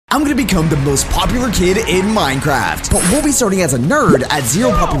I'm gonna become the most popular kid in Minecraft. But we'll be starting as a nerd at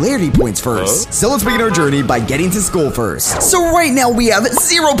 0 popularity points first. So let's begin our journey by getting to school first. So right now we have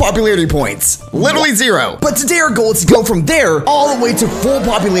 0 popularity points. Literally 0. But today our goal is to go from there all the way to full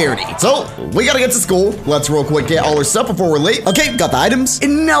popularity. So we gotta get to school. Let's real quick get all our stuff before we're late. Okay, got the items.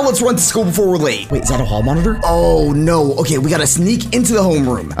 And now let's run to school before we're late. Wait, is that a hall monitor? Oh no. Okay, we gotta sneak into the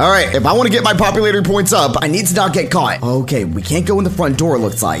homeroom. All right, if I want to get my popularity points up, I need to not get caught. Okay, we can't go in the front door, it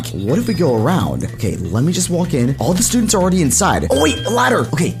looks like. What if we go around? Okay, let me just walk in. All the students are already inside. Oh wait, a ladder.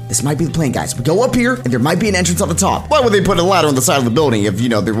 Okay, this might be the plan, guys. We go up here, and there might be an entrance on the top. Why would they put a ladder on the side of the building if,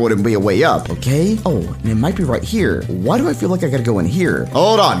 there wouldn't be a way up? Okay. Oh, and it might be right here. Why do I feel like I gotta go in here?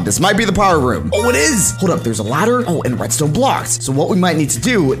 Hold on, this might be the power room. Oh, it is. Hold up, there's a ladder. Oh, and redstone blocks. So what we might need to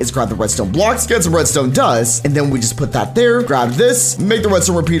do is grab the redstone blocks, get some redstone dust, and then we just put that there, grab this, make the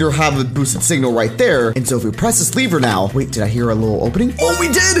redstone repeater have a boosted signal right there. And so if we press this lever now, wait, did I hear a little opening? Oh, we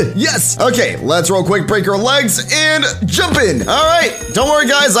did. Yes. Okay, let's real quick break our legs and jump in. All right, don't worry,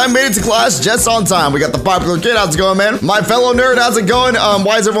 guys. I made it to class just on time. We got the popular kid. How's it going, man? My fellow nerd, how's it going?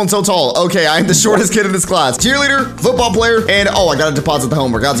 Why is everyone so tall? Okay, I'm the shortest kid in this class. Cheerleader, football player, and I gotta deposit the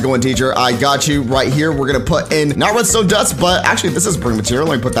homework. How's it going, teacher? I got you right here. We're gonna put in not redstone dust, but actually this is pretty material.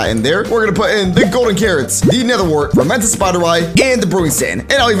 Let me put that in there. We're gonna put in the golden carrots, the nether wart, fermented spider eye, and the brewing stand.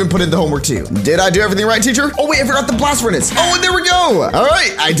 And I'll even put in the homework too. Did I do everything right, teacher? Oh wait, I forgot the blast furnace. Oh, and there we go. All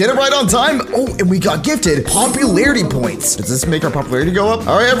right, I did it right on time. Oh, and we got gifted popularity points. Does this make our popularity go up?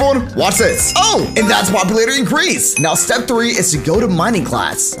 All right, everyone, watch this. Oh, and that's popularity increase. Now, step 3 is to go to mining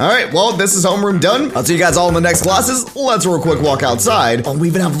class. All right, well, this is homeroom done. I'll see you guys all in the next classes. Let's real quick walk outside. Oh, we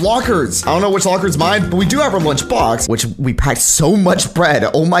even have lockers. I don't know which locker's mine, but we do have our lunch box, which we packed so much bread.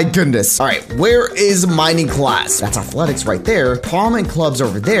 Oh my goodness. All right, where is mining class? That's athletics right there. Prom and clubs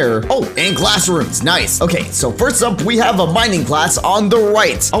over there. Oh, and classrooms. Nice. Okay, so first up, we have a mining class on the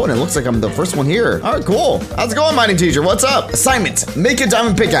right. Oh, and it looks like I'm the first one here. All right, cool. How's it going, mining teacher? What's up? Assignment, make a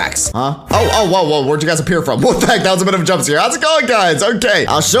diamond pickaxe. Huh? Oh, whoa. Where'd you guys appear from? What the heck? That was a bit of a jump scare. How's it going, guys? Okay,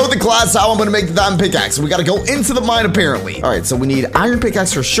 I'll show the class how I'm gonna make the diamond pickaxe. We gotta go into the mine, apparently. All right, so we need iron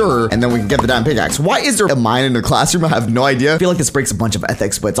pickaxe for sure, and then we can get the diamond pickaxe. Why is there a mine in the classroom? I have no idea. I feel like this breaks a bunch of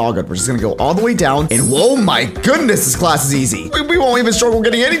ethics, but it's all good. We're just gonna go all the way down, and whoa, my goodness, this class is easy. We won't even struggle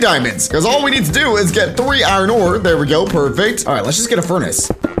getting any diamonds, because all we need to do is get 3 iron ore. There we go, perfect. All right, let's just get a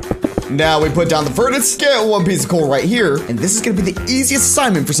furnace. Now we put down the furnace, get 1 piece of coal right here, and this is gonna be the easiest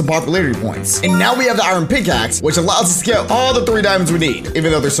assignment for some popularity points. And now we have the iron pickaxe, which allows us to get all the 3 diamonds we need,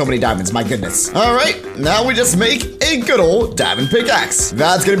 even though there's so many diamonds, my goodness. All right, now we just make a good old diamond pickaxe.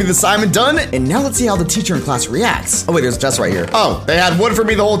 That's gonna be the assignment done, and now let's see how the teacher in class reacts. Oh wait, there's a chest right here. Oh, they had wood for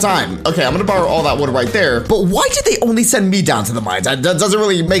me the whole time. Okay, I'm gonna borrow all that wood right there, but why did they only send me down to the mines? That doesn't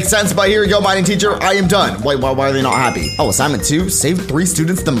really make sense, but here we go, mining teacher, I am done. Wait, why are they not happy? Oh, assignment 2, save 3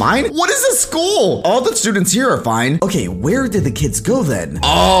 students to the mine? What is this school? All the students here are fine. Okay, where did the kids go then?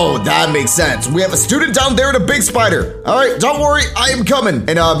 Oh, that makes sense. We have a student down there and a big spider. All right, don't worry, I am coming.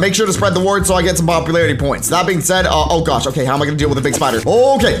 And make sure to spread the word so I get some popularity points. That being said, oh gosh, okay, how am I gonna deal with a big spider?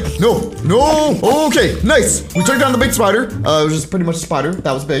 Okay, no, okay, nice. We took down the big spider. It was just pretty much a spider.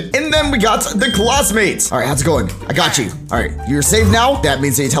 That was big. And then we got the classmates. All right, how's it going? I got you. All right, you're safe now. That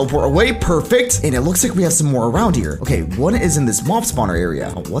means they teleport away. Perfect. And it looks like we have some more around here. Okay, one is in this mob spawner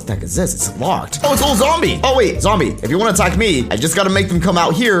area. Oh, what the heck is this? It's locked. Oh, it's a little zombie. Oh, wait, zombie. If you want to attack me, I just got to make them come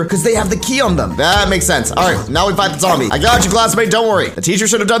out here because they have the key on them. That makes sense. All right, now we fight the zombie. I got you, classmate. Don't worry. The teacher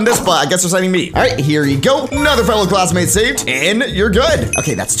should have done this, but I guess they're sending me. All right, here you go. Another fellow classmate saved, and you're good.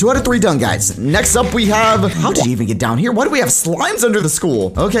 Okay, that's 2 out of 3 done, guys. Next up, we have... How did you even get down here? Why do we have slimes under the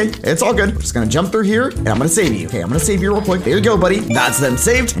school? Okay, it's all good. We're just going to jump through here, and I'm going to save you. Okay, I'm going to save you real quick. There you go, buddy. That's them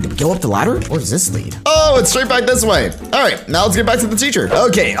saved. And did we go up the ladder? Where does this lead? Oh, it's straight back this way. All right, now let's get back to the teacher.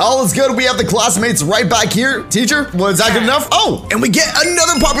 Okay, all is good. We have the classmates right back here. Teacher, was that good enough? Oh, and we get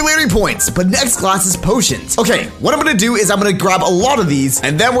another popularity points. But next class is potions. Okay, what I'm gonna do is I'm gonna grab a lot of these,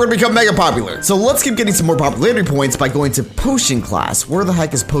 and then we're gonna become mega popular. So let's keep getting some more popularity points by going to potion class. Where the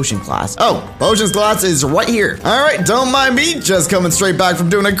heck is potion class? Oh, potions class is right here. All right, don't mind me. Just coming straight back from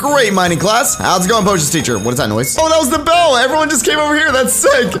doing a great mining class. How's it going, potions teacher? What is that noise? Oh, that was the bell. Everyone just came over here. That's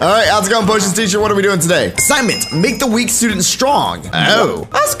sick. All right, how's it going, potions teacher? What are we doing today? Assignment, make the weak student strong. Oh,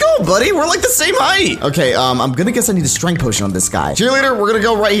 let's go, buddy. We're like the same height. Okay, I'm gonna guess I need a strength potion on this guy. Cheerleader, we're gonna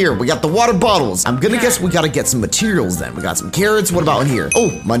go right here. We got the water bottles. I'm gonna guess we gotta get some materials then. We got some carrots. What about in here?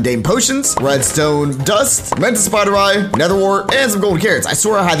 Oh, mundane potions, redstone dust, fermented spider eye, nether wart, and some golden carrots. I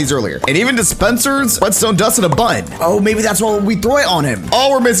swear I had these earlier. And even dispensers, whetstone dust, and a bun. Oh, maybe that's why we throw it on him.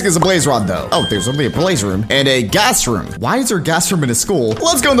 All we're missing is a blaze rod, though. Oh, there's only a blaze room and a gas room. Why is there a gas room in a school?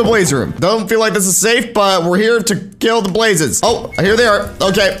 Let's go in the blaze room. Don't feel like this is safe, but we're here to kill the blazes. Oh, here they are.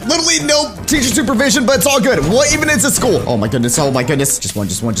 Okay, literally no teacher supervision, but it's all good. What even is a school? Oh my goodness, oh my goodness. Just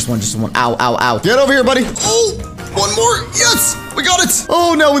one. Ow, ow, ow. Get over here, buddy. Oh, one more. Yes, we got it.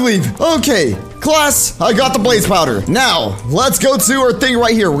 Oh, now we leave. Okay. Class, I got the blaze powder. Now, let's go to our thing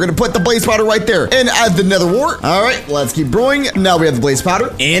right here. We're gonna put the blaze powder right there and add the nether wart. All right, let's keep brewing. Now we have the blaze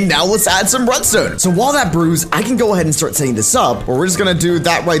powder. And now let's add some redstone. So while that brews, I can go ahead and start setting this up, or we're just gonna do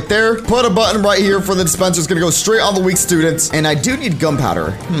that right there. Put a button right here for the dispenser. It's gonna go straight on the weak students. And I do need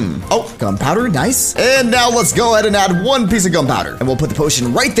gunpowder. Oh, gunpowder, nice. And now let's go ahead and add one piece of gunpowder. And we'll put the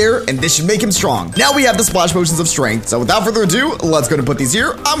potion right there, and this should make him strong. Now we have the splash potions of strength. So without further ado, let's go and put these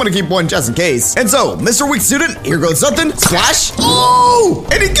here. I'm gonna keep one just in case. And so, Mr. Weak Student, here goes nothing. Splash. Oh,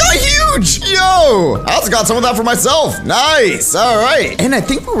 and it got huge. Yo, I also got some of that for myself. Nice. All right. And I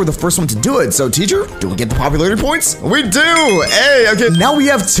think we were the first one to do it. So, teacher, do we get the popularity points? We do. Hey, okay. Now we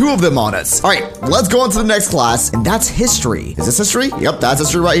have 2 of them on us. All right, let's go on to the next class, and that's history. Is this history? Yep, that's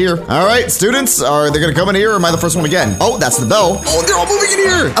history right here. All right, students, are they going to come in here, or am I the first one again? Oh, that's the bell. Oh, they're all moving in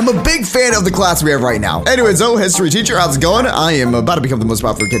here. I'm a big fan of the class we have right now. Anyways, history teacher, how's it going? I am about to become the most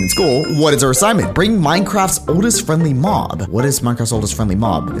popular kid in school. What is our assignment? Bring Minecraft's oldest friendly mob. What is Minecraft's oldest friendly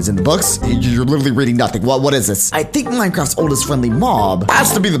mob? Is it in the books? You're literally reading nothing. What is this? I think Minecraft's oldest friendly mob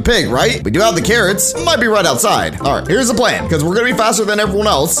has to be the pig, right? We do have the carrots. Might be right outside. All right, here's the plan. Because we're gonna be faster than everyone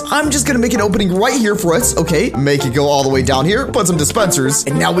else, I'm just gonna make an opening right here for us. Okay, make it go all the way down here. Put some dispensers,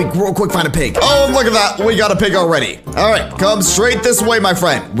 and now we real quick find a pig. Oh, look at that. We got a pig already. All right, come straight this way, my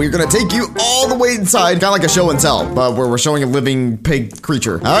friend. We're gonna take you all the way inside, kind of like a show and tell, but where we're showing a living pig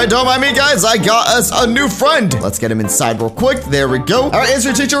creature. All right, don't mind me, guys. I got us a new friend. Let's get him inside real quick. There we go. All right,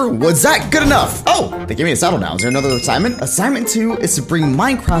 history teacher, was that good enough? Oh, they gave me a saddle now. Is there another assignment? Assignment 2 is to bring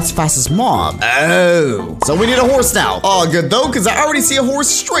Minecraft's fastest mob. Oh, so we need a horse now. Oh, good though, because I already see a horse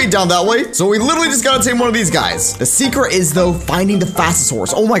straight down that way. So we literally just gotta tame one of these guys. The secret is though finding the fastest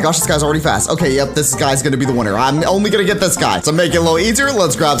horse. Oh my gosh, this guy's already fast. Okay, yep, this guy's gonna be the winner. I'm only gonna get this guy. To make it a little easier,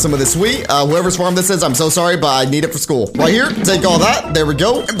 let's grab some of this wheat. Whoever's farm this is, I'm so sorry, but I need it for school. Right here, take all that. There we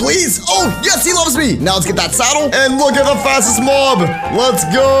go. And please, oh yes, he loves me. Now let's get that saddle and look at the fastest mob. Let's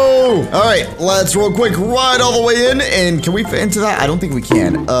go. All right, let's real quick ride all the way in. And can we fit into that? I don't think we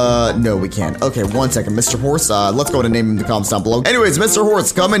can. No, we can't. Okay, one second, Mr. Horse. Let's go ahead and name him in the comments down below. Anyways, Mr.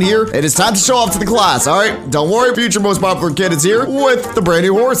 Horse, come in here. It is time to show off to the class. All right, don't worry, future most popular kid is here with the brand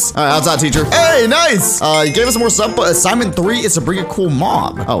new horse. All right, how's that, teacher? Hey, nice. You gave us more stuff, but assignment 3 is to bring a cool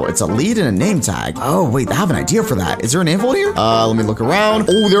mob. Oh, it's a lead and a name tag. Oh, wait, I have an idea for that. Is there an anvil here? Let me look around.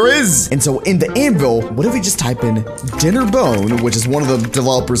 Oh, there is. And so in the anvil, what if we just type in Dinner Bone, which is one of the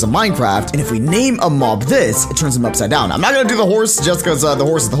developers of Minecraft, and if we name a mob this, it turns him upside down. I'm not gonna do the horse just because the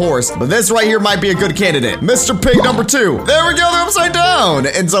horse is the horse, but this right here might be a good candidate. Mr. Pig number 2. There we go, they're upside down.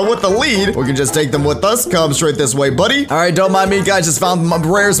 And so with the lead, we can just take them with us. Come straight this way, buddy. All right, don't mind me, guys. Just found my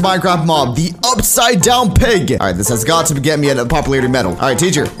rarest Minecraft mob, the upside down pig. All right, this has got to get me a popularity medal. All right,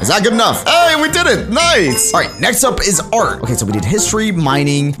 teacher, is that good enough? Hey, we did it. Nice. All right, next up is art. Okay, so we did history,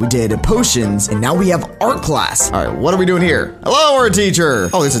 mining, we did potions, and now we have art class. All right, what are we doing here? Hello, art teacher.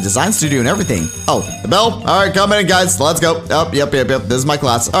 Oh, there's a design studio and everything. Oh, the bell. All right, come in, guys. Let's go. Oh, yep. This is my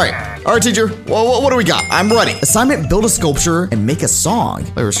class. All right, art teacher. What do we got? I'm ready. Assignment: build a sculpture and make a song.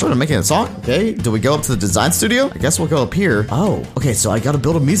 Wait, we're sort of making a song. Okay, do we go up to the design studio? I guess we'll go up here. Oh, okay, so I got to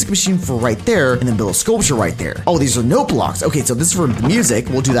build a music machine for right there, and then build a sculpture right there. Oh, these are note blocks. Okay, so this is for the music.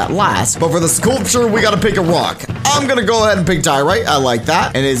 We'll do that last. But for the sculpture, we got to pick a rock. I'm gonna go ahead and pick diorite. I like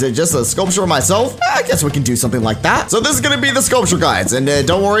that. And is it just a sculpture of myself? I guess we can do something like that. So this is gonna be the sculpture, guys. And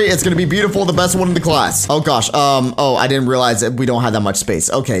don't worry, it's gonna be beautiful, the best one in the class. Oh gosh, oh, I didn't realize that we don't have that much space.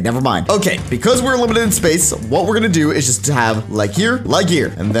 Okay, never mind. Okay, because we're limited in space, what we're gonna do is just have like here,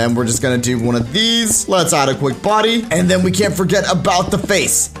 and then we're just gonna do one of these. Let's add a quick body, and then we can't forget about the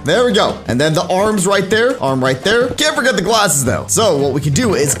face. There we go. And then the arms right there, arm right there. Can't forget the glasses though. So what we can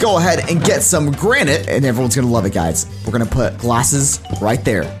do is go ahead and get some granite, and everyone's gonna love it, guys. We're gonna put glasses right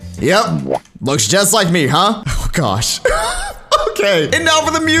there. Yep, looks just like me, huh? Oh gosh. Okay, and now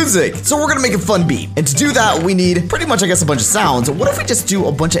for the music. So we're gonna make a fun beat. And to do that, we need pretty much, I guess, a bunch of sounds. What if we just do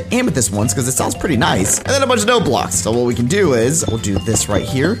a bunch of amethyst ones, because it sounds pretty nice, and then a bunch of note blocks. So what we can do is, we'll do this right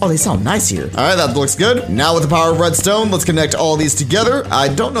here. Oh, they sound nice here. All right, that looks good. Now with the power of redstone, let's connect all these together. I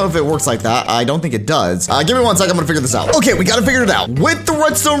don't know if it works like that. I don't think it does. Give me 1 second, I'm gonna figure this out. Okay, we gotta figure it out. With the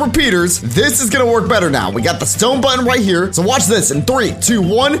redstone repeaters, this is gonna work better now. We got the stone button right here. So watch this in 3, 2,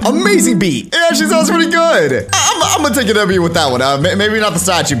 1. Amazing beat. It actually sounds pretty good. I'm gonna take a W with that one. Maybe not the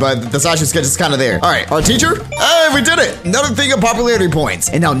statue, but the statue sketch is kind of there. All right, our teacher. Hey, we did it. Another thing of popularity points.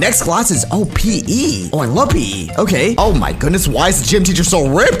 And now next class is, PE. Oh, I love PE. Okay. Oh my goodness, why is the gym teacher so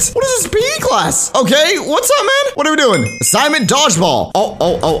ripped? What is this PE class? Okay, what's up, man? What are we doing? Assignment dodgeball.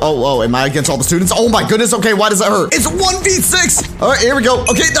 Oh, am I against all the students? Oh my goodness, okay, why does that hurt? It's 1v6. All right, here we go.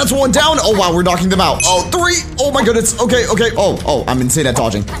 Okay, that's 1 down. Oh wow, we're knocking them out. Oh, 3. Oh my goodness. Okay. Oh, I'm insane at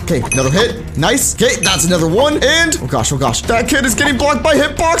dodging. Okay, another hit. Nice. Okay, that's another 1. And, oh gosh. That kid is getting blocked by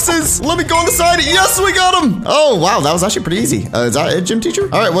hitboxes. Let me go on the side. Yes, we got him. Oh, wow, that was actually pretty easy. Is that it, gym teacher?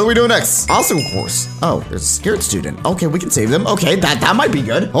 All right, what are we doing next? Obstacle course. Oh, there's a scared student. Okay, we can save them. Okay, that might be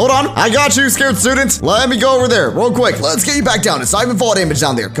good. Hold on. I got you, scared student. Let me go over there real quick. Let's get you back down. It's not even fall damage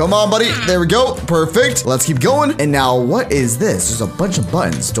down there. Come on, buddy. There we go. Perfect. Let's keep going. And now, what is this? There's a bunch of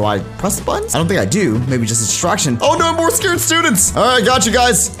buttons. Do I press the buttons? I don't think I do. Maybe just a distraction. Oh, no, more scared students. All right, got you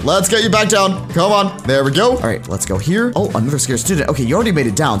guys. Let's get you back down. Come on. There we go. All right, let's go here. Oh, another scared student. Okay, you already made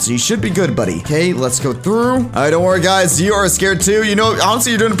it down, so you should be good, buddy. Okay, let's go through. All right, don't worry, guys. You are scared too. You know,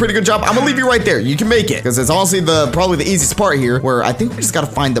 honestly, you're doing a pretty good job. I'm gonna leave you right there. You can make it, because it's honestly probably the easiest part here, where I think we just gotta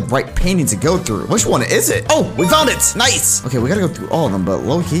find the right painting to go through. Which one is it? Oh, we found it. Nice. Okay, we gotta go through all of them, but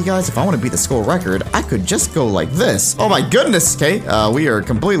low-key, guys, if I want to beat the school record, I could just go like this. Oh my goodness. Okay, we are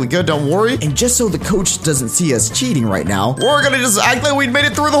completely good. Don't worry. And just so the coach doesn't see us cheating right now, we're gonna just act like we'd made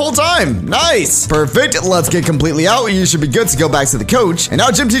it through the whole time. Nice. Perfect. Let's get completely out. You should be good to go back to the coach. And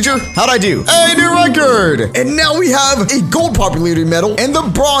now, gym teacher, how'd I do? A new record. And now we have a gold popularity medal and the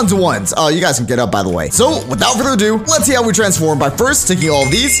bronze ones. Oh, you guys can get up, by the way. So without further ado, let's see how we transform by first taking all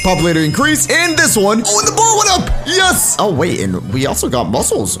of these. Popularity increase and this one. Oh, and the bar went up. Yes. Oh, wait. And we also got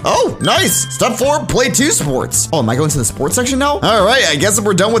muscles. Oh, nice. Step 4, play 2 sports. Oh, am I going to the sports section now? All right. I guess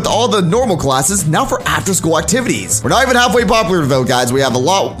we're done with all the normal classes. Now for after school activities. We're not even halfway popular though, guys. We have a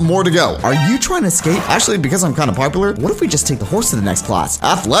lot more to go. Are you trying to escape? Actually, because I'm kind of popular, what if we just take the horse to the next class?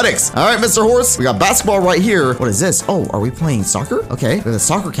 Athletics. All right, Mr. Horse. We got basketball right here. What is this? Oh, are we playing soccer? Okay. We're the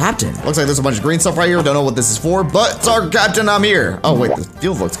soccer captain. Looks like there's a bunch of green stuff right here. Don't know what this is for, but soccer captain, I'm here. Oh, wait. The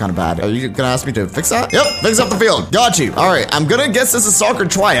field looks kind of bad. Are you gonna ask me to fix that? Yep. Fix up the field. Got you. All right. I'm gonna guess this is soccer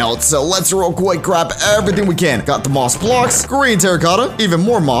tryout, so let's real quick grab everything we can. Got the moss blocks, green terracotta, even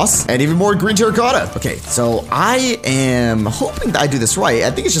more moss, and even more green terracotta. Okay, so I am hoping that I do this right.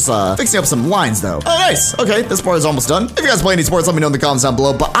 I think it's just fixing up some lines though. Oh, nice. Okay, this part is almost done. If you guys play any sports, let me know in the comments down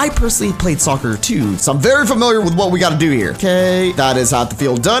below, but I personally played soccer too, so I'm very familiar with what we gotta do here. Okay, that is half the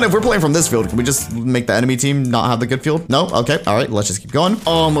field done. If we're playing from this field, can we just make the enemy team not have the good field? No? Okay, all right, let's just keep going.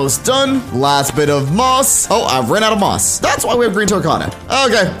 Almost done. Last bit of moss. Oh, I've ran out of moss. That's why we have green terracotta.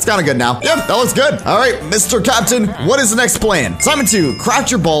 Okay, it's kind of good now. Yep, that looks good. All right, Mr. Captain, what is the next plan? Assignment 2,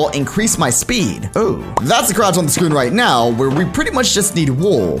 craft your ball, increase my speed. Oh, that's the craft on the screen right now, where we pretty much just need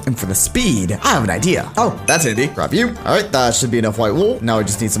wool. And for the speed, I have an idea. Oh, that's handy. Grab you. All right, that should be enough white wool. Now we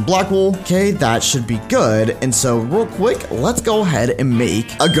just need some black wool. Okay, that should be good. And so real quick, let's go ahead and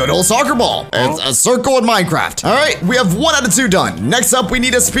make a good old soccer ball. It's a circle in Minecraft. All right, we have 1 out of 2 done. Next up, we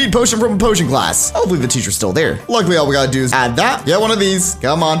need a speed potion from a potion class. Hopefully the teacher's still there. Luckily, all we gotta do is add that. Get one of these.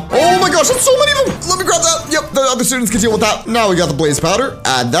 Come on. Oh my gosh, that's so many of them. Let me grab that. Yep, the other students can deal with that. Now we got the blaze powder.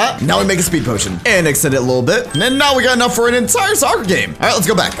 Add that. Now we make a speed potion and extend it a little bit. And then now we got enough for an entire soccer game. All right, let's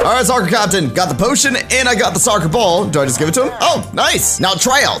go back. All right, soccer captain. Got the potion and I got the soccer ball. Do I just give it to him? Oh, nice. Now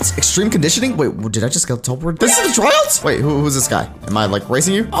tryouts. Extreme conditioning. Wait, did I just go teleport? This is the tryouts? Wait, who's this guy? Am I like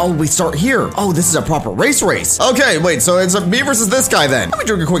racing you? Oh, we start here. Oh, this is a proper race. Okay, wait, so it's me versus this guy then. Let me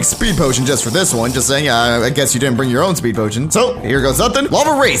drink a quick speed potion just for this one. Just saying, I guess you didn't bring your own speed potion. So here goes nothing.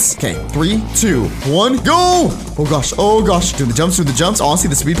 Lava race. Okay, 3, 2, 1, go. Oh gosh. Doing the jumps. Honestly,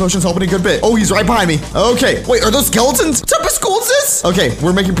 the speed potion's helping a good bit. Oh, he's right behind me. Okay, wait, are those skeletons? What type of school is this? Okay,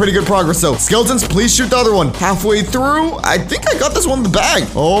 we're making pretty good progress though. Skeletons, please shoot the other one. Halfway through, I think I got this one in the bag.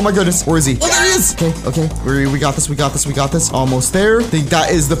 Oh my goodness, where is he? Oh, there he is. Okay. We got this. We got this. We got this. Almost there. Think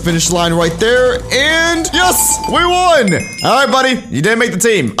that is the finish line right there. And yes, we won. All right, buddy. You didn't make the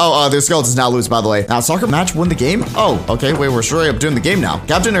team. Oh, their skeletons now lose, by the way. Now, soccer match won the game. Oh, okay. Wait, we're straight up doing the game now.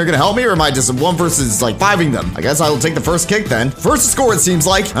 Captain, are you gonna help me, or am I just 1 versus like 5ing them? I guess I will take the first kick then. First to score, it seems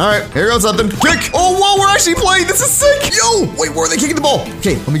like. All right, here goes something. Kick. Oh, whoa, we're actually playing. This is sick. Yo, wait, where are they kicking the ball?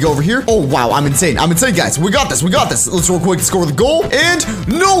 Okay, let me go over here. Oh, wow, I'm insane. I'm insane, guys. We got this. We got this. Let's real quick score the goal. And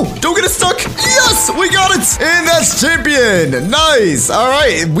no, don't get it stuck. Yes, we got it. And that's champion. Nice. All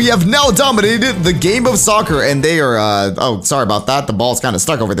right, we have now dominated the game of soccer, and they are, oh, sorry about that. The ball's kind of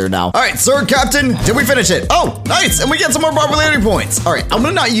stuck over there now. All right, sir, captain, did we finish it? Oh, nice. And we get some more popularity points. All right, I'm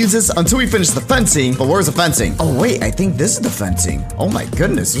gonna not use this until we finish the fencing, but where's the fencing? Oh, wait, I think this is the fencing. Oh my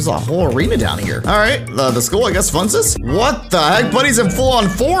goodness, there's a whole arena down here. All right, the school, I guess, funds this. What the heck? Buddy's in full-on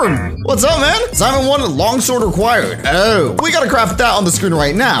form. What's up, man? Simon 1, longsword required. Oh, we gotta craft that on the screen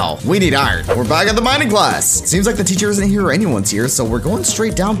right now. We need iron. We're back at the mining class. Seems like the teacher isn't here or anyone's here, so we're going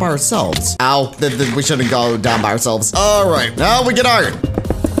straight down by ourselves. Ow, we shouldn't go down by ourselves. All right, now we get iron.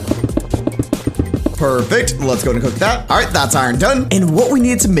 Perfect. Let's go and cook that. All right, that's iron done. And what we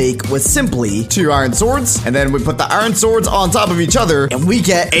needed to make was simply 2 iron swords, and then we put the iron swords on top of each other, and we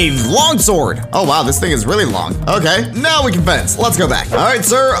get a long sword. Oh, wow, this thing is really long. Okay, now we can fence. Let's go back. All right,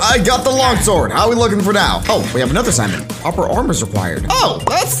 sir, I got the long sword. How are we looking for now? Oh, we have another assignment. Proper armor is required. Oh,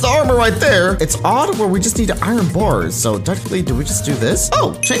 that's the armor right there. It's odd where we just need iron bars, so technically, do we just do this?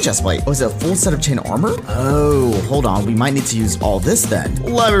 Oh, chain chest plate. Oh, is it a full set of chain armor? Oh, hold on. We might need to use all this then.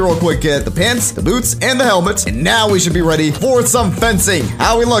 Let me real quick get the pants, the boots, and the helmet, and now we should be ready for some fencing.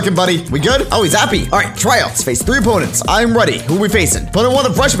 How we looking, buddy? We good? Oh, he's happy. All right, tryouts. Face 3 opponents. I'm ready. Who are we facing? Opponent 1,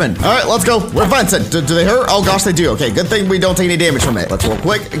 the freshman. All right, let's go. We're fencing. Do they hurt? Oh gosh, they do. Okay, good thing we don't take any damage from it. Let's real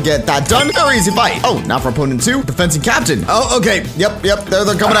quick get that done. Very easy fight. Oh, now for opponent 2, the fencing captain. Oh, okay. Yep. They're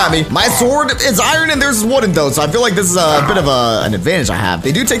coming at me. My sword is iron and theirs is wooden though, so I feel like this is a bit of an advantage I have.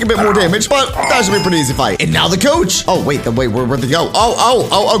 They do take a bit more damage, but that should be a pretty easy fight. And now the coach. Oh, wait, where'd they go?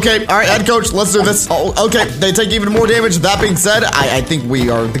 Oh, okay. All right, head coach, let's do this. Oh, okay, they take even more damage. That being said, I think we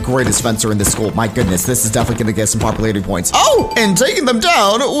are the greatest fencer in this school. My goodness, this is definitely gonna get some popularity points. Oh, and taking them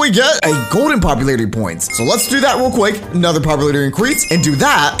down, we get a golden popularity points. So let's do that real quick. Another popularity increase, and do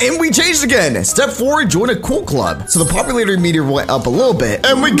that, and we changed again. Step 4, join a cool club. So the popularity meter went up a little bit,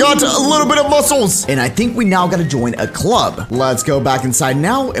 and we got a little bit of muscles. And I think we now gotta join a club. Let's go back inside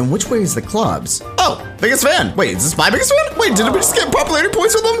now, and which way is the clubs? Oh, biggest fan. Wait, is this my biggest fan? Wait, did we just get popularity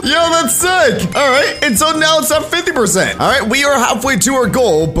points for them? Yo, that's sick. All right, and so now it's at 50%. All right, we are halfway to our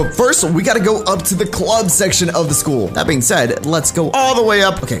goal, but first we gotta go up to the club section of the school. That being said, let's go all the way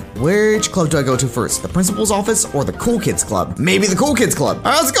up. Okay, which club do I go to first? The principal's office or the cool kids club? Maybe the cool kids club. All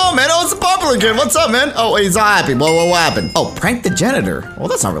right, let's go, man. Oh, it's a popular kid. What's up, man? Oh, he's not happy. What happened? Oh, prank the janitor. Well,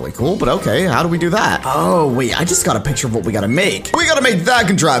 that's not really cool, but okay. How do we do that? Oh, wait, I just got a picture of what we gotta make. We gotta make that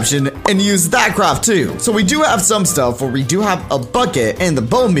contraption and use that craft too. So we do have some stuff where we do have a bucket and the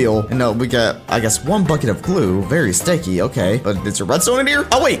bone meal, and we get, I guess, 1 bucket of glue. Very sticky, okay. But is there redstone in here?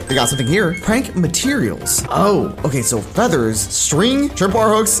 Oh, wait, they got something here. Prank materials. Oh, okay, so feathers, string,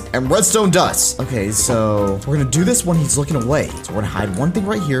 tripwire hooks, and redstone dust. Okay, so we're gonna do this when he's looking away. So we're gonna hide 1 thing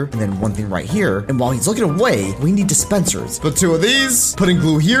right here, and then 1 thing right here. And while he's looking away, we need dispensers. Put 2 of these, putting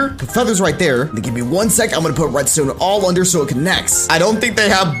glue here, put feathers right there. Then give me 1 sec, I'm gonna put redstone all under so it connects. I don't think they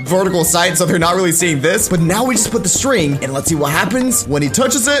have vertical sight, so they're not really seeing this. But now we just put the string, and let's see what happens. When he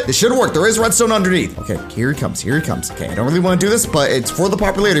touches it, it should work. There is redstone underneath. Okay, here he comes. Okay, I don't really want to do this, but it's for the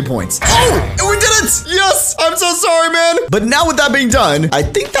popularity points. Oh, and we did it! Yes! I'm so sorry, man. But now with that being done, I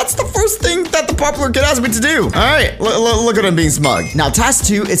think that's the first thing that the popular kid asked me to do. All right, look at him being smug. Now, task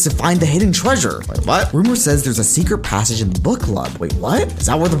 2 is to find the hidden treasure. Wait, what? Rumor says there's a secret passage in the book club. Wait, what? Is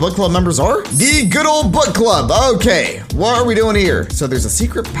that where the book club members are? The good old book club. Okay, what are we doing here? So there's a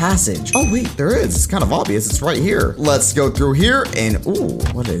secret passage. Oh, wait, there is. It's kind of obvious. It's right here. Let's go through here and, ooh,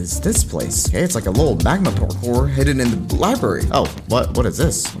 what is this place? Okay, it's like a little magma parkour hidden in the library. Oh, what is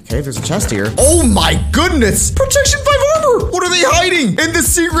this? Okay, there's a chest here. Oh my goodness! Protection 5 armor! What are they hiding in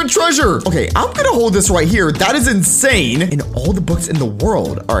this secret treasure? Okay, I'm gonna hold this right here. That is insane. In all the books in the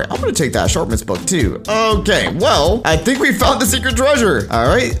world. All right, I'm gonna take that sharpness book too. Okay, well, I think we found the secret treasure. All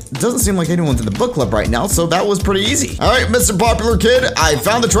right, doesn't seem like anyone's in the book club right now, so that was pretty easy. All right, Mr. Popular Kid, I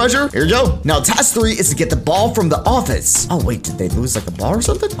found the treasure. Here you go. Now, task 3 is to get the ball from the office. Oh, wait, did they lose like a ball or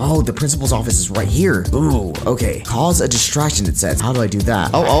something? Oh, the principal's office is right here. Ooh, okay. Cause a distraction, it says. How do I do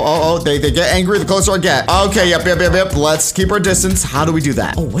that? Oh, they get angry the closer I get. Okay, yep. let's keep our distance. How do we do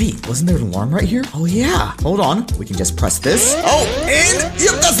that? Oh, wait, wasn't there an alarm right here? Oh, yeah. Hold on. We can just press this. Oh, and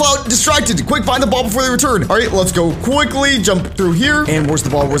yep, that's loud. Distracted. Quick, find the ball before they return. All right, let's go quickly. Jump through here. And where's the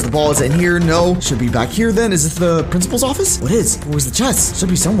ball? Where's the ball? Is it in here? No. Should be back here then. Is this the principal's office? What is? Where's the chest? Should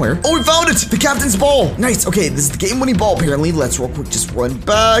be somewhere. Oh, we found it. The captain's ball. Nice. Okay, this is the game-winning ball, apparently. Let's real quick just run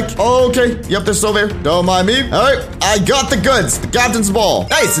back. Okay. Yep, they're still there. Don't mind me. All right. I got the goods. The captain's ball.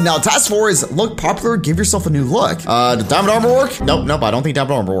 Nice. And now task 4 is look popular. Give yourself a new look. Does diamond armor work? Nope. I don't think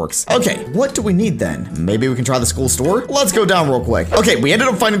diamond armor works. Okay. What do we need then? Maybe we can try the school store? Let's go down real quick. Okay, we ended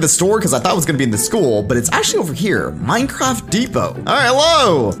up finding the store because I thought it was going to be in the school, but it's actually over here. Minecraft Depot. All right,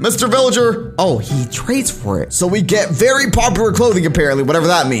 hello, Mr. Villager. Oh, he trades for it. So we get very popular clothing, apparently, whatever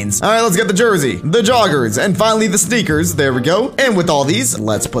that means. All right, let's get the jersey, the joggers, and finally the sneakers. There we go. And with all these,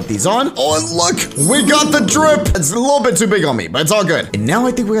 let's put these on. Oh, and look, we got the drip. It's a little bit too big on me, but it's all good. And now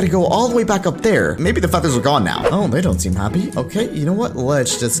I think we got to go all the way back up there. Maybe the feathers are gone now. Oh, they don't seem happy. Okay, you know what?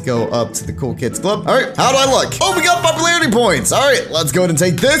 Let's just go up to the Cool Kids Club. All right, how do I look? Oh, we got popularity points. All right, let's go ahead and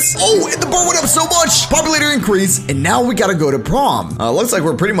take this. Oh, and the bar went up so much. Popularity increase, and now we got to go to prom. Looks like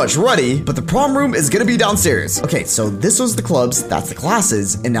we're pretty much ready, but the prom room is going to be downstairs. Okay, so this was the clubs, that's the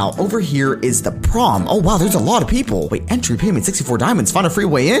classes, and now over here is the prom. Oh, wow, there's a lot of people. Wait, entry payment 64 diamonds. Find a free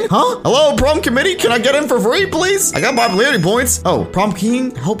way in? Huh? Hello, prom committee? Can I get in for free, please? I got popularity points. Oh, prom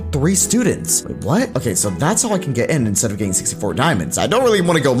king, help 3 students. Wait, what? Okay, so that's how I can get in instead of getting 64 diamonds. I don't really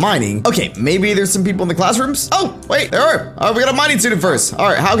want to go mining. Okay, maybe there's some people in the classrooms. Oh, wait, there are. All right, we got a mining student first. All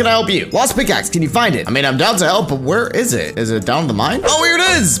right, how can I help you? Lost pickaxe, can you find it? I mean, I'm down to help, but where is it? Is it down the mine? Oh, here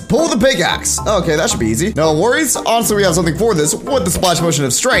it is. Pull the pickaxe. Okay, that should be easy. No worries. Honestly, we have something for this with the splash motion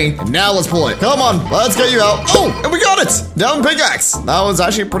of strength. And now let's pull it. Come on, let's get you out. Oh, and we got it. Down pickaxe. That was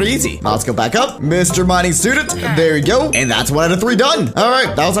actually pretty easy. Now let's go back up. Mr. Mining Student. There you go. And that's 1 out of 3 done. All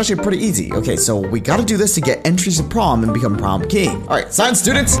right, that was actually pretty easy. Okay, so we got to do this to get entries to prom and become prom king. All right, science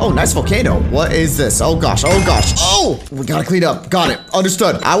students. Oh, nice volcano. What is this? Oh gosh. Oh gosh. Oh, we gotta clean up. Got it.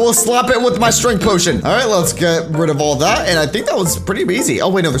 Understood. I will slap it with my strength potion. All right, let's get rid of all that. And I think that was pretty easy. Oh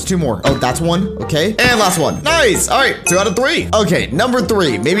wait, no, there's 2 more. Oh, that's 1. Okay, and last one. Nice. All right, 2 out of 3. Okay, number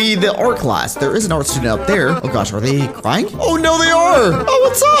 3. Maybe the art class. There is an art student up there. Oh gosh, are they crying? Oh no, they are. Oh,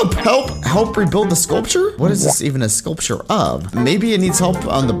 what's up? Help rebuild the sculpture. What is this even a sculpture of? Maybe it needs help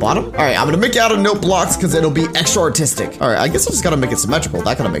on the bottom. All right, I'm gonna make it out of note blocks because it'll be extra artistic. All right, I guess I just gotta make it symmetrical.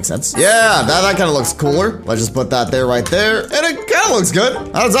 That kind of makes sense. Yeah, that kind of looks cooler. Let's just put that there, right there, and it kind of looks good.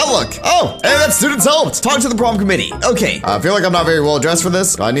 How does that look? Oh, and that students helped. Talk to the prom committee. Okay, I feel like I'm not very well dressed for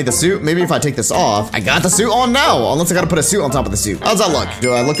this. Do I need the suit? Maybe if I take this off. I got the suit on now, unless I gotta put a suit on top of the suit. How's that look?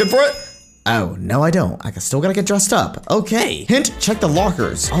 Do I look good for it? Oh, no, I don't. I still gotta get dressed up. Okay. Hint, check the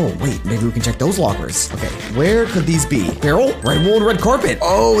lockers. Oh, wait, maybe we can check those lockers. Okay, where could these be? Barrel, red wool, and red carpet.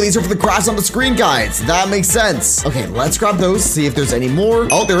 Oh, these are for the crafts on the screen, guys. That makes sense. Okay, let's grab those, see if there's any more.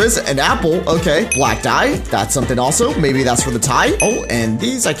 Oh, there is an apple. Okay, black dye. That's something also. Maybe that's for the tie. Oh, and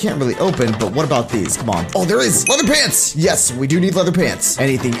these I can't really open, but what about these? Come on. Oh, there is leather pants. Yes, we do need leather pants.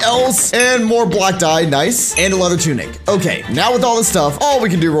 Anything else? And more black dye. Nice. And a leather tunic. Okay, now with all this stuff, all we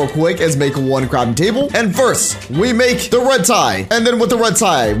can do real quick is make 1 crafting table. And first, we make the red tie. And then with the red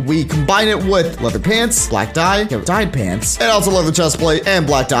tie, we combine it with leather pants, black dye, dyed pants, and also leather chest plate and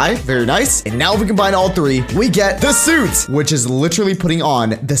black dye. Very nice. And now if we combine all 3, we get the suit, which is literally putting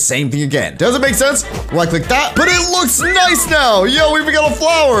on the same thing again. Does it make sense? Right click that, but it looks nice now. Yo, we even got a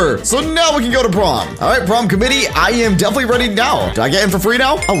flower. So now we can go to prom. All right, prom committee, I am definitely ready now. Do I get in for free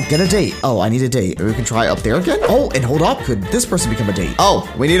now? Oh, get a date. Oh, I need a date. Maybe we can try up there again. Oh, and hold up. Could this person become a date? Oh,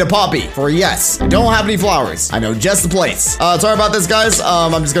 we need a poppy for a yes. I don't have any flowers. I know just the place. Sorry about this, guys.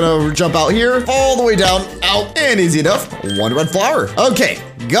 I'm just gonna jump out here, all the way down, out, and easy enough. 1 red flower. Okay,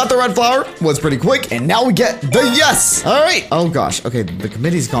 got the red flower. Was pretty quick, and now we get the yes. All right. Oh gosh. Okay, the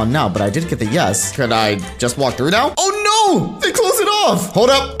committee's gone now, but I did get the yes. Could I just walk through now? Oh no! They closed it off.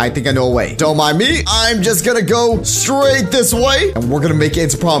 Hold up. I think I know a way. Don't mind me. I'm just gonna go straight this way, and we're gonna make it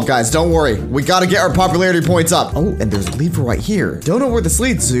into prom, guys. Don't worry. We gotta get our popularity points up. Oh, and there's a lever right here. Don't know where this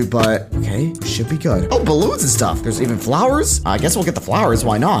leads to, but okay, should be good. Oh, balloons and stuff. There's even flowers. I guess we'll get the flowers.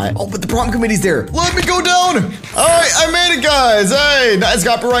 Why not? Oh, but the prom committee's there. Let me go down. All right, I made it, guys. Hey, nice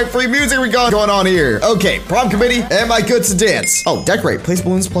copyright-free music we got going on here. Okay, prom committee, am I good to dance? Oh, decorate. Place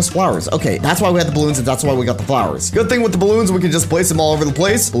balloons plus flowers. Okay, that's why we had the balloons and that's why we got the flowers. Good thing with the balloons, we can just place them all over the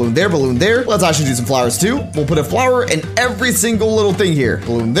place. Balloon there, balloon there. Let's actually do some flowers too. We'll put a flower in every single little thing here.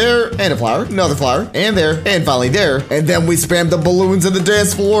 Balloon there, and a flower, another flower, and there, and finally there. And then we spam the balloons in the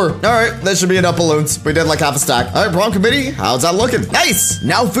dance floor. All right, that should be enough balloons. We did like half a stack. All right, prom committee, how's that looking? Nice.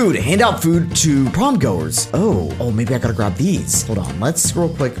 Now food. Hand out food to prom goers. Oh, maybe I gotta grab these. Hold on, let's real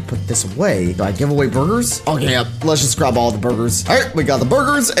quick put this away. Do I give away burgers? Okay, yep. Let's just grab all the burgers. All right, we got the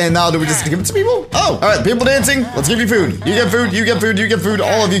burgers, and now do we just give it to people? Oh, all right, people dancing. Let's give you food. You get food, you get food, you get food.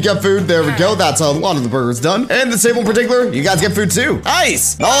 All of you get food. There we go. That's a lot of the burgers done. And this table in particular, you guys get food too.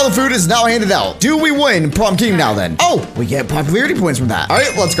 Nice. All the food is now handed out. Do we win prom king now then? Oh, we get popularity points from that. All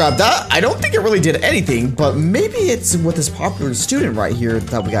right, let's grab that. I don't think it really did anything, but maybe it's with this popular student right here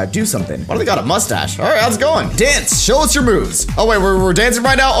that we gotta do something. Why do they got a mustache? All right, how's it going? Dance. Show us your moves. Oh wait, we're dancing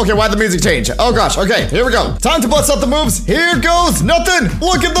right now? Okay, why'd the music change? Oh gosh, okay, here we go. Time to bust out the moves. Here goes nothing.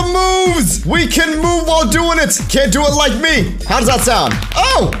 Look at the moves. We can move while doing it. Can't do it like me. How does that sound?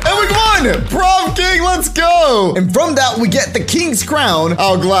 Oh, and we won. Prom king, let's go. And from that, we get the king's crown.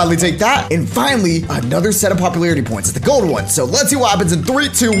 I'll gladly take that. And finally, another set of popularity points. It's the gold one. So let's see what happens in 3,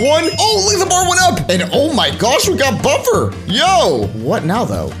 2, 1. Oh, look, the bar went up. And oh my gosh, we got buffer. Yo, what now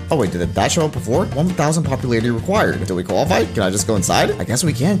though? Oh wait, did that show up before? 1,000 popularity required. Do we qualify? Can I just go inside? I guess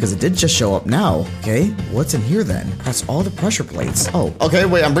we can because it did just show up now. Okay, what's in here then? Press all the pressure plates. Oh, okay,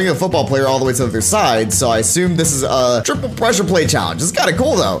 wait, I'm bringing a football player all the way to the other side. So I assume this is a triple pressure plate challenge. It's kind of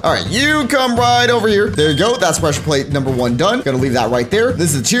cool though. All right, you come right over here. There you go. That's pressure plate number 1 done. Gonna leave that right there.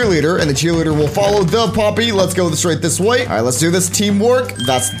 This is the cheerleader, and the cheerleader will follow the poppy. Let's go straight this way. All right, let's do this. Teamwork.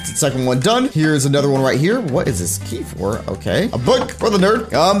 That's the second one done. Here's another one right here. What is this key for? Okay, a book for the nerd.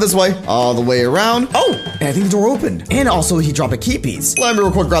 This way, all the way around. Oh, and I think the door opened. And also he dropped a key piece. Let me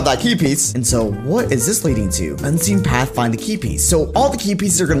real quick grab that key piece. And so what is this leading to? Unseen path, find the key piece. So all the key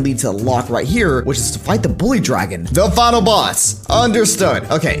pieces are gonna lead to the lock right here, which is to fight the bully dragon, the final boss. Understood.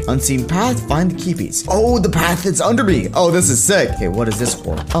 Okay, unseen path, find the key piece. Oh, the path is under me. Oh, this is sick. Okay, what is this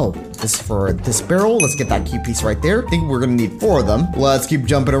for? Oh, this is for this barrel. Let's get that key piece right there. I think we're gonna need 4 of them. Let's keep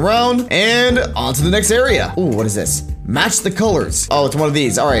jumping around and on to the next area. Oh, what is this? Match the colors. Oh, it's one of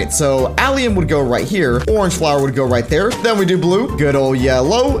these. All right, so allium would go right here. Orange flower would go right there. Then we do blue. Good old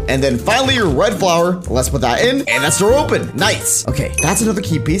yellow. And then finally your red flower. Let's put that in. And that's door open. Nice. Okay, that's another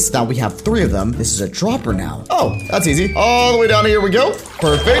key piece. Now we have 3 of them. This is a dropper now. Oh, that's easy. All the way down here we go.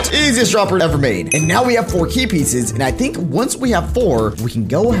 Perfect. Easiest dropper ever made. And now we have 4 key pieces. And I think once we have 4, we can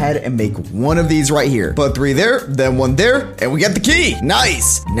go ahead and make one of these right here. Put 3 there, then 1 there, and we get the key.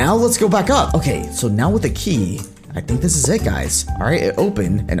 Nice. Now let's go back up. Okay, so now with the key, I think this is it, guys. All right, it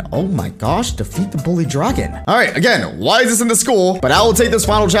opened, and oh my gosh, defeat the bully dragon. All right, again, why is this in the school? But I will take this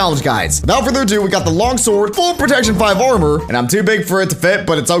final challenge, guys. Without further ado, we got the long sword, full protection 5 armor, and I'm too big for it to fit,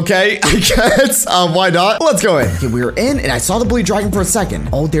 but it's okay, I guess. Why not? Let's go in. Okay, we were in, and I saw the bully dragon for a second.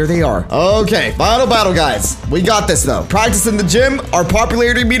 Oh, there they are. Okay, final battle, guys. We got this, though. Practice in the gym. Our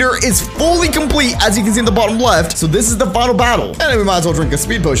popularity meter is fully complete, as you can see in the bottom left, so this is the final battle. And we might as well drink a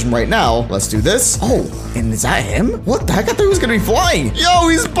speed potion right now. Let's do this. Oh, and is that him? What the heck? I thought he was gonna be flying. Yo,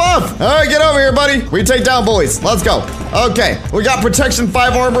 he's buff. All right, get over here, buddy. We take down bullies. Let's go. Okay, we got protection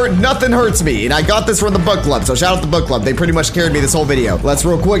 5 armor. Nothing hurts me. And I got this from the book club. So shout out to the book club. They pretty much carried me this whole video. Let's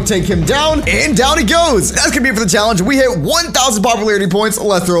real quick take him down. And down he goes. That's gonna be it for the challenge. We hit 1,000 popularity points.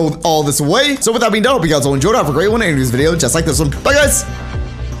 Let's throw all this away. So with that being done, hope you guys all enjoyed. Have a great one. And this video just like this one. Bye, guys.